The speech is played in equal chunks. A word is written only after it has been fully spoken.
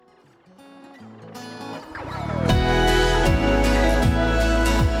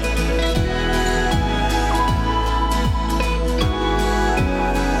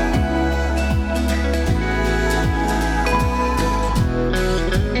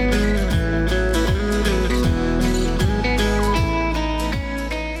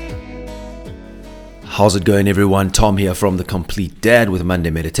How's it going, everyone? Tom here from The Complete Dad with Monday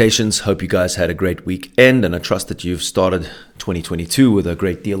Meditations. Hope you guys had a great weekend, and I trust that you've started 2022 with a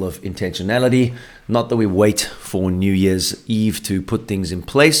great deal of intentionality. Not that we wait for New Year's Eve to put things in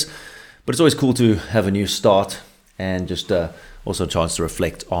place, but it's always cool to have a new start and just also a chance to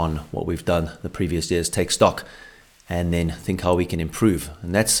reflect on what we've done the previous years, take stock, and then think how we can improve.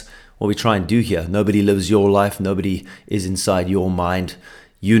 And that's what we try and do here. Nobody lives your life. Nobody is inside your mind.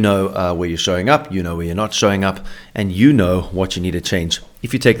 You know where you're showing up, you know where you're not showing up, and you know what you need to change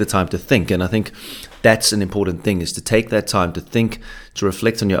if you take the time to think. And I think that's an important thing, is to take that time to think, to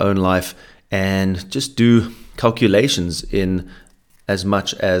reflect on your own life, and just do calculations in as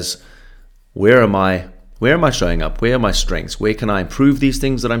much as where am I showing up? Where are my strengths? Where can I improve these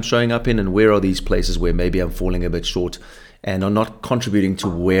things that I'm showing up in? And where are these places where maybe I'm falling a bit short and are not contributing to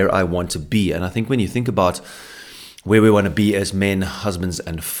where I want to be? And I think when you think about where we want to be as men, husbands,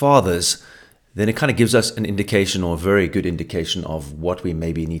 and fathers, then it kind of gives us an indication, or a very good indication, of what we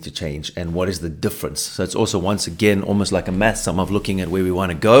maybe need to change and what is the difference. So it's also, once again, almost like a math sum of looking at where we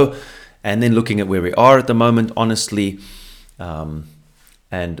want to go and then looking at where we are at the moment, honestly, and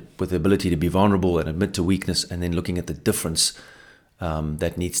with the ability to be vulnerable and admit to weakness, and then looking at the difference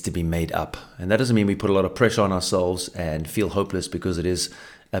that needs to be made up. And that doesn't mean we put a lot of pressure on ourselves and feel hopeless because it is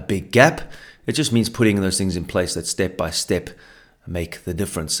a big gap. It just means putting those things in place that step by step make the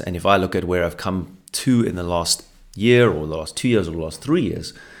difference. And if I look at where I've come to in the last year, or the last 2 years, or the last 3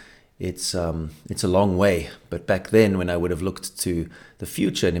 years, it's a long way. But back then, when I would have looked to the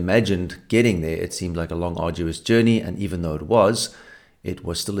future and imagined getting there, it seemed like a long, arduous journey. And even though it was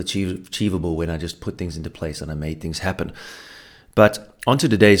still achievable when I just put things into place and I made things happen. But onto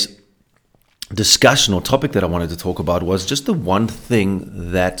today's discussion or topic that I wanted to talk about was just the one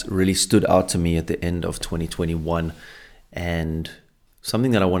thing that really stood out to me at the end of 2021, and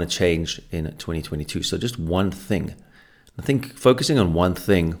something that I want to change in 2022. So just one thing. I think focusing on one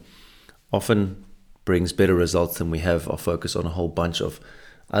thing often brings better results than we have our focus on a whole bunch of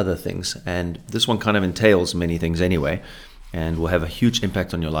other things. And this one kind of entails many things anyway, and will have a huge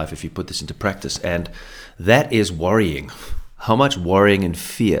impact on your life if you put this into practice. And that is worrying. How much worrying and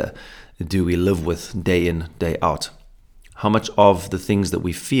fear do we live with day in, day out? How much of the things that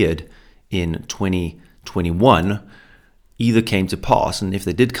we feared in 2021 either came to pass, and if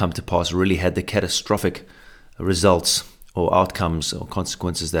they did come to pass, really had the catastrophic results or outcomes or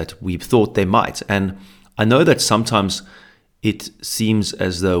consequences that we thought they might? And I know that sometimes it seems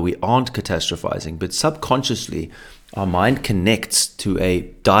as though we aren't catastrophizing, but subconsciously our mind connects to a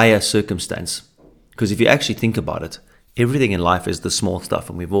dire circumstance. Because if you actually think about it, everything in life is the small stuff,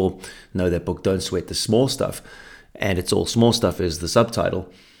 and we've all know that book, Don't Sweat the Small Stuff, and it's all small stuff is the subtitle,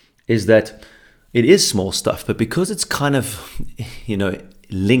 is that it is small stuff, but because it's kind of,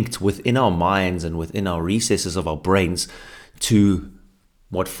 linked within our minds and within our recesses of our brains to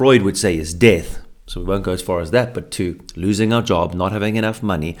what Freud would say is death. So we won't go as far as that, but to losing our job, not having enough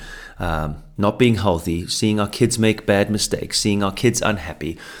money, not being healthy, seeing our kids make bad mistakes, seeing our kids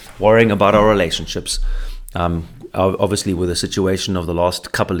unhappy, worrying about our relationships, obviously with the situation of the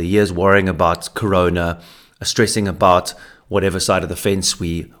last couple of years, worrying about corona, stressing about whatever side of the fence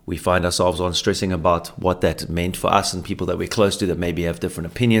we find ourselves on, stressing about what that meant for us and people that we're close to that maybe have different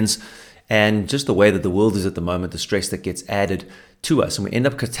opinions, and just the way that the world is at the moment, the stress that gets added to us. And we end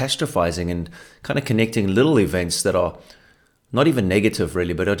up catastrophizing and kind of connecting little events that are not even negative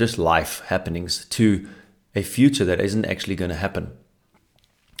really, but are just life happenings to a future that isn't actually going to happen.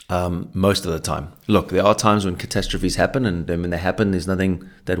 Most of the time. Look, there are times when catastrophes happen, and then when they happen, there's nothing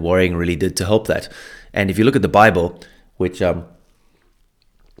that worrying really did to help that. And if you look at the Bible, which has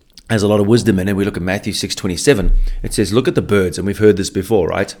a lot of wisdom in it, we look at Matthew 6:27, it says, look at the birds, and we've heard this before,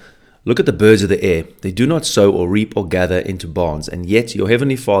 right? Look at the birds of the air. They do not sow or reap or gather into barns, and yet your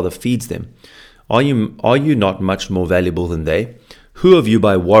heavenly Father feeds them. Are you not much more valuable than they? Who of you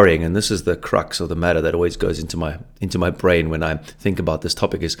by worrying, and this is the crux of the matter that always goes into my brain when I think about this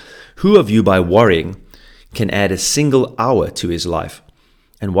topic, is who of you by worrying can add a single hour to his life?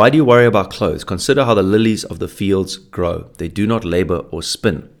 And why do you worry about clothes? Consider how the lilies of the fields grow. They do not labor or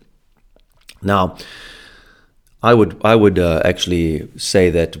spin. Now, I would actually say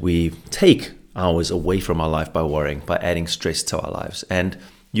that we take hours away from our life by worrying, by adding stress to our lives. And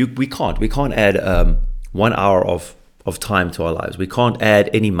we can't add 1 hour of time to our lives. We can't add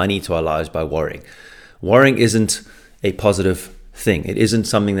any money to our lives by worrying. Worrying isn't a positive thing. It isn't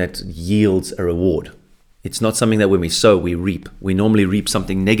something that yields a reward. It's not something that when we sow, we reap. We normally reap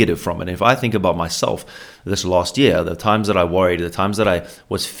something negative from it. And if I think about myself this last year, the times that I worried, the times that I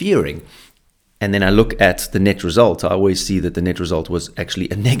was fearing, and then I look at the net result, I always see that the net result was actually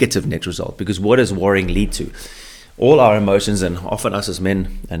a negative net result. Because what does worrying lead to? All our emotions, and often us as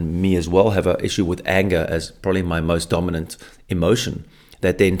men, and me as well, have an issue with anger as probably my most dominant emotion,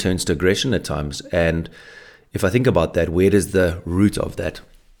 that then turns to aggression at times. And if I think about that, where does the root of that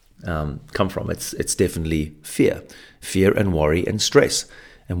come from? It's definitely fear and worry and stress.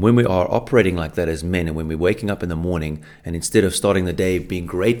 And when we are operating like that as men, and when we're waking up in the morning, and instead of starting the day being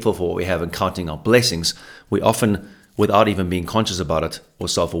grateful for what we have and counting our blessings, we often, without even being conscious about it or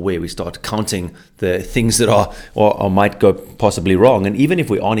self-aware, we start counting the things that are or might go possibly wrong. And even if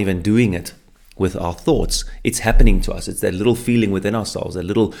we aren't even doing it with our thoughts, it's happening to us. It's that little feeling within ourselves, that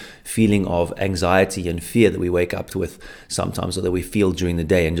little feeling of anxiety and fear that we wake up with sometimes, or that we feel during the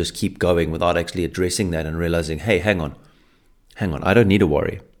day, and just keep going without actually addressing that and realizing, hey, hang on, I don't need to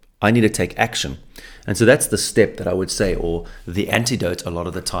worry. I need to take action. And so that's the step that I would say, or the antidote a lot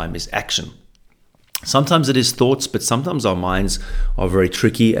of the time, is action. Sometimes it is thoughts, but sometimes our minds are very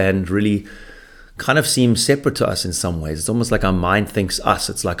tricky and really kind of seem separate to us in some ways. It's almost like our mind thinks us.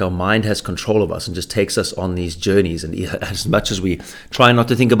 It's like our mind has control of us and just takes us on these journeys. And as much as we try not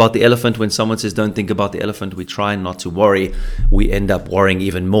to think about the elephant, when someone says don't think about the elephant, we try not to worry, we end up worrying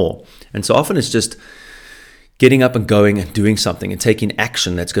even more. And so often it's just getting up and going and doing something and taking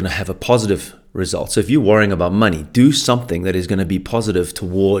action that's going to have a positive result. So if you're worrying about money, do something that is going to be positive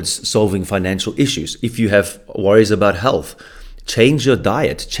towards solving financial issues. If you have worries about health, change your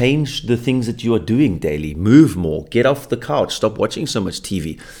diet, change the things that you are doing daily, move more, get off the couch, stop watching so much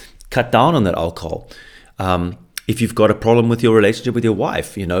TV, cut down on that alcohol. If you've got a problem with your relationship with your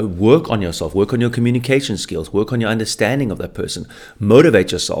wife, work on yourself, work on your communication skills, work on your understanding of that person,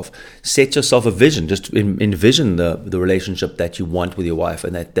 motivate yourself, set yourself a vision, just envision the relationship that you want with your wife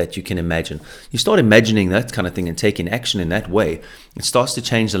and that you can imagine. You start imagining that kind of thing and taking action in that way, it starts to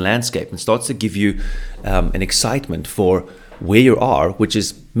change the landscape and starts to give you an excitement for where you are, which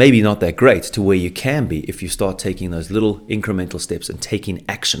is maybe not that great, to where you can be if you start taking those little incremental steps and taking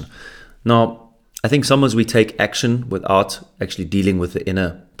action. Now, I think sometimes we take action without actually dealing with the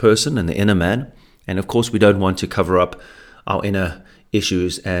inner person and the inner man. And of course, we don't want to cover up our inner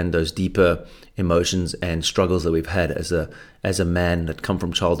issues and those deeper emotions and struggles that we've had as a man that come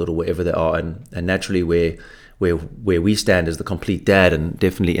from childhood or wherever they are. And naturally, where we stand as the Complete Dad, and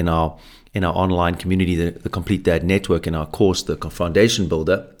definitely in our online community, the Complete Dad Network, in our course, the Foundation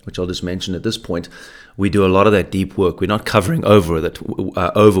Builder, which I'll just mention at this point, we do a lot of that deep work. We're not covering over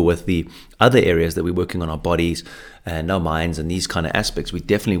with the other areas that we're working on, our bodies and our minds and these kind of aspects. We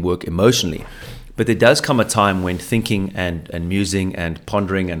definitely work emotionally. But there does come a time when thinking and musing and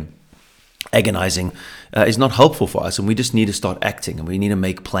pondering and agonizing is not helpful for us, and we just need to start acting, and we need to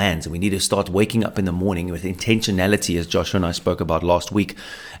make plans, and we need to start waking up in the morning with intentionality, as Joshua and I spoke about last week.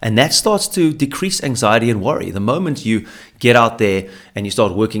 And that starts to decrease anxiety and worry. The moment you get out there and you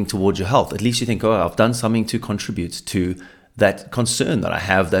start working towards your health, at least you think, oh, I've done something to contribute to that concern that I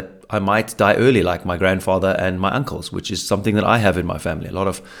have that I might die early, like my grandfather and my uncles, which is something that I have in my family. A lot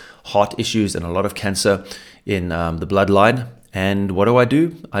of heart issues and a lot of cancer in the bloodline. And what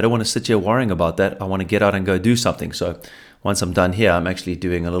do? I don't want to sit here worrying about that. I want to get out and go do something. So once I'm done here, I'm actually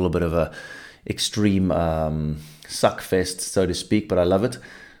doing a little bit of a extreme suck fest, so to speak, but I love it.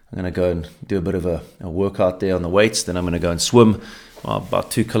 I'm going to go and do a bit of a workout there on the weights. Then I'm going to go and swim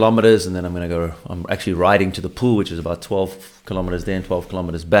about 2 kilometers. And then I'm actually riding to the pool, which is about 12 kilometers there and 12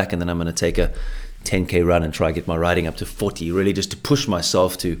 kilometers back. And then I'm going to take a 10K run and try to get my riding up to 40, really just to push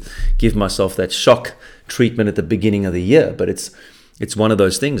myself, to give myself that shock treatment at the beginning of the year. But it's one of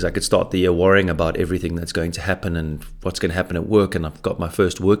those things. I could start the year worrying about everything that's going to happen and what's going to happen at work. And I've got my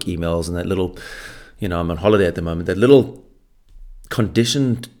first work emails, and that little, I'm on holiday at the moment, that little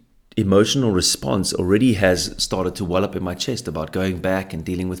conditioned emotional response already has started to well up in my chest about going back and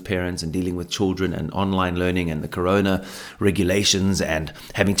dealing with parents and dealing with children and online learning and the corona regulations and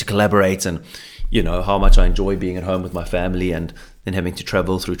having to collaborate, and how much I enjoy being at home with my family and then having to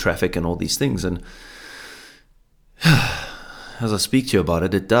travel through traffic and all these things. And as I speak to you about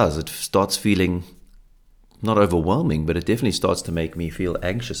it, it starts feeling not overwhelming, but it definitely starts to make me feel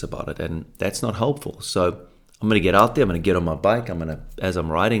anxious about it. And that's not helpful. So I'm going to get out there. I'm going to get on my bike. As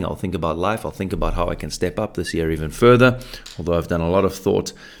I'm riding, I'll think about life. I'll think about how I can step up this year even further. Although I've done a lot of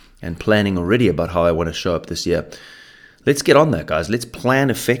thought and planning already about how I want to show up this year. Let's get on that, guys. Let's plan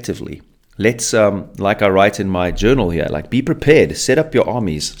effectively. Let's, like I write in my journal here, be prepared, set up your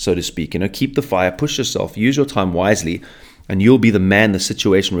armies, so to speak, keep the fire, push yourself, use your time wisely, and you'll be the man the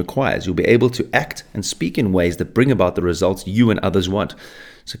situation requires. You'll be able to act and speak in ways that bring about the results you and others want.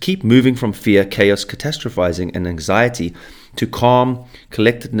 So keep moving from fear, chaos, catastrophizing, and anxiety to calm,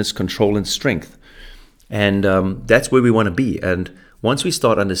 collectedness, control, and strength. And that's where we want to be. And once we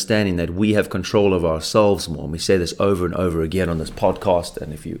start understanding that we have control of ourselves more, and we say this over and over again on this podcast,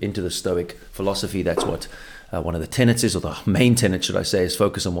 and if you're into the Stoic philosophy, that's what one of the tenets is, or the main tenet, should I say, is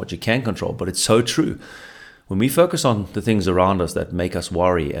focus on what you can control. But it's so true. When we focus on the things around us that make us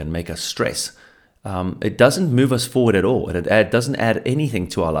worry and make us stress, it doesn't move us forward at all. It doesn't add anything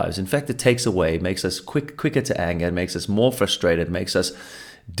to our lives. In fact, it takes away, makes us quicker to anger, it makes us more frustrated, makes us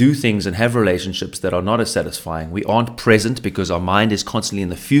do things and have relationships that are not as satisfying. We aren't present because our mind is constantly in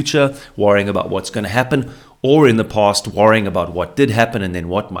the future, worrying about what's going to happen, or in the past, worrying about what did happen and then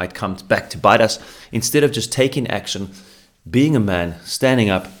what might come back to bite us, instead of just taking action, being a man, standing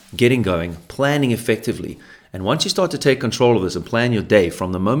up, getting going, planning effectively. And once you start to take control of this and plan your day,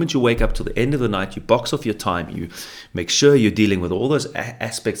 from the moment you wake up till the end of the night, you box off your time, you make sure you're dealing with all those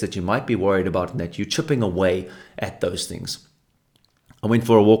aspects that you might be worried about and that you're chipping away at those things. I went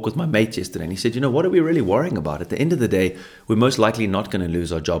for a walk with my mate yesterday and he said, what are we really worrying about? At the end of the day, we're most likely not going to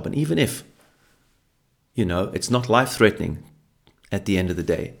lose our job. And even if, it's not life-threatening at the end of the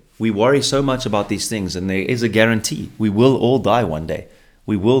day. We worry so much about these things, and there is a guarantee. We will all die one day.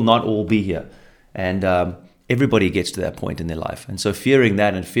 We will not all be here. And everybody gets to that point in their life. And so fearing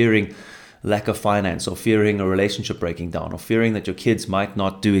that, and fearing lack of finance, or fearing a relationship breaking down, or fearing that your kids might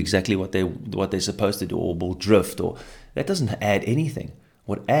not do exactly what they're supposed to do, or will drift, or that doesn't add anything.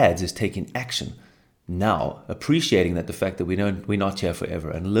 What adds is taking action now, appreciating that the fact that we're not here forever,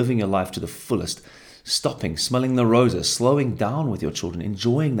 and living your life to the fullest, stopping, smelling the roses, slowing down with your children,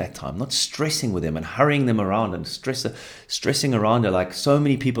 enjoying that time, not stressing with them and hurrying them around and stressing around it like so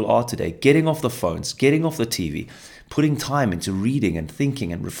many people are today, getting off the phones, getting off the TV, putting time into reading and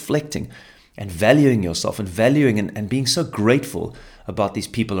thinking and reflecting and valuing yourself and valuing and being so grateful about these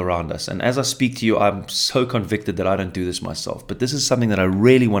people around us. And as I speak to you, I'm so convicted that I don't do this myself, but this is something that I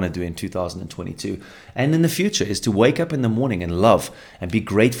really want to do in 2022 and in the future, is to wake up in the morning and love and be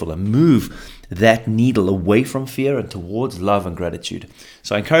grateful and move that needle away from fear and towards love and gratitude.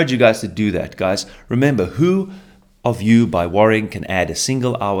 So I encourage you guys to do that. Guys, remember, who of you by worrying can add a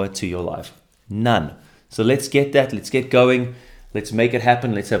single hour to your life? None. So let's get going. Let's make it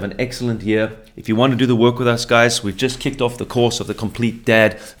happen. Let's have an excellent year. If you want to do the work with us, guys, we've just kicked off the course of the Complete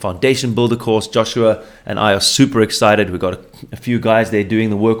Dad Foundation Builder course. Joshua and I are super excited. We've got a few guys there doing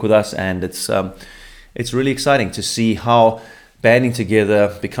the work with us, and it's really exciting to see how banding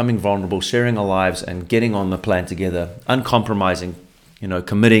together, becoming vulnerable, sharing our lives, and getting on the plan together, uncompromising,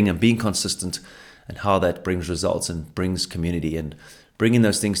 committing and being consistent, and how that brings results and brings community, and bringing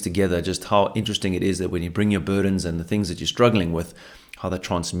those things together, just how interesting it is that when you bring your burdens and the things that you're struggling with, how that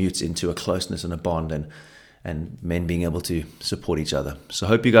transmutes into a closeness and a bond, and men being able to support each other. So I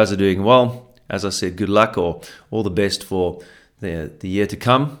hope you guys are doing well. As I said, good luck, or all the best for the year to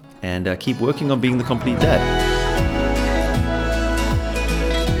come, and keep working on being the complete dad.